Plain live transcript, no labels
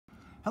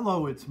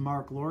Hello, it's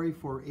Laurrie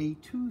for a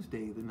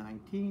Tuesday, the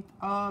 19th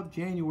of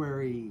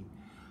January.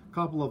 A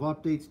couple of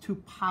updates. 2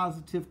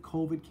 positive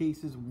COVID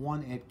cases,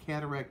 one at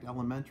Cataract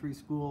Elementary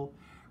School,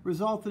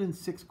 resulted in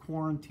 6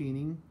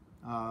 quarantining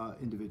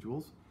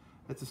individuals.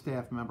 That's a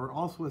staff member.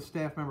 Also a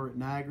staff member at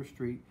Niagara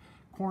Street,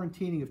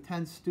 quarantining of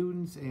 10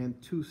 students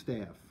and 2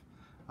 staff.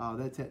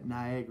 That's at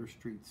Niagara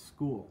Street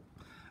School.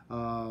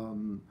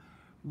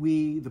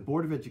 The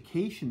Board of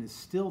Education is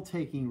still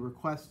taking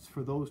requests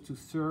for those to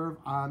serve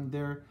on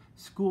their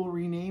school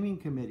renaming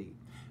committee.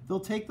 They'll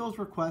take those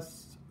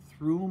requests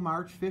through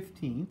March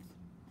 15th.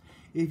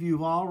 If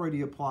you've already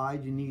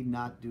applied, you need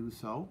not do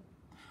so.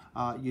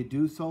 You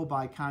do so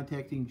by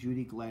contacting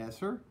Judy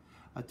Glasser,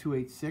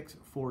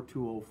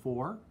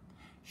 286-4204.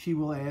 She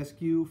will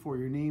ask you for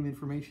your name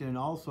information and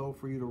also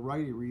for you to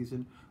write a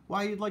reason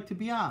why you'd like to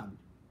be on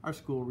our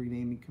school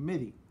renaming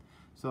committee.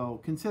 So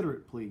consider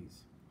it,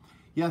 please.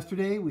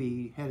 Yesterday,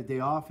 we had a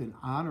day off in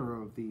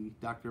honor of the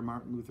Dr.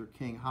 Martin Luther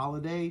King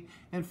holiday,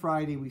 and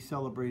Friday we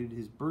celebrated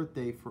his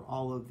birthday for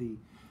all of the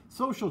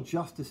social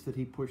justice that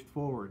he pushed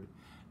forward.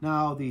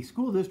 Now, the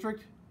school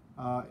district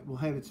will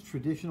have its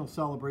traditional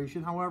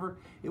celebration. However,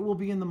 it will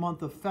be in the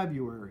month of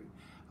February.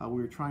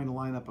 We are trying to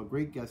line up a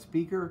great guest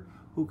speaker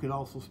who can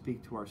also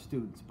speak to our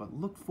students, but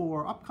look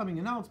for upcoming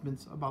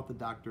announcements about the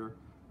Dr.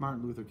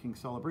 Martin Luther King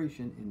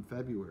celebration in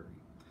February.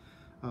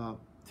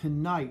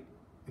 Tonight,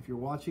 if you're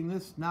watching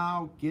this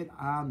now, get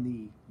on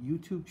the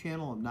YouTube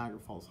channel of Niagara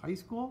Falls High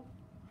School.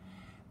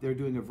 They're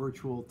doing a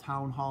virtual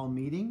town hall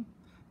meeting.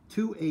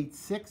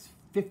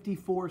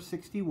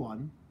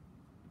 286-5461.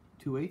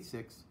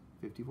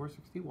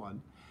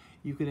 286-5461.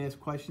 You can ask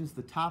questions.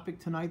 The topic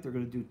tonight, they're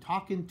going to do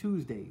Talkin'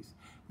 Tuesdays.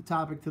 The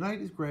topic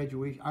tonight is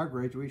our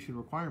graduation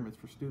requirements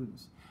for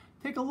students.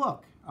 Take a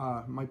look.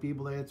 Might be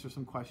able to answer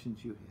some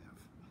questions you have.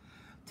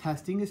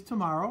 Testing is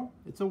tomorrow.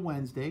 It's a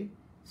Wednesday.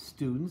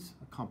 Students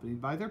accompanied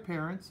by their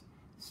parents,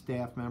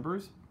 staff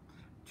members,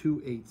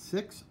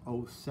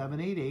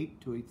 286-0788,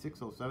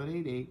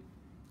 286-0788.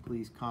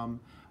 Please come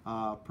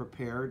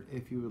prepared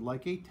if you would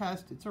like a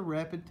test. It's a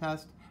rapid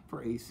test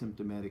for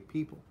asymptomatic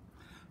people.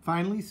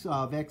 Finally,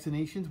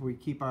 vaccinations, we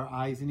keep our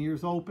eyes and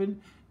ears open.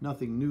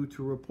 Nothing new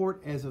to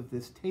report as of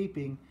this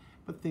taping,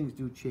 but things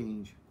do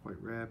change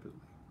quite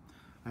rapidly.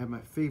 I have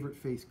my favorite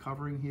face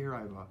covering here.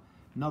 I have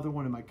another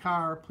one in my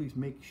car. Please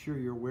make sure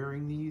you're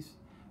wearing these.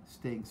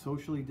 Staying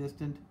socially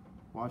distant,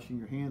 washing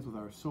your hands with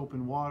our soap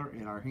and water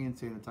and our hand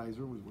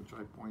sanitizer, which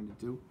I pointed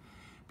to.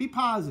 Be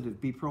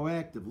positive, be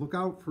proactive, look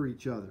out for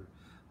each other.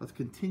 Let's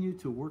continue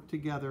to work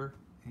together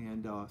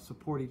and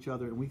support each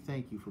other, and we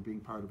thank you for being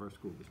part of our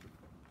school district.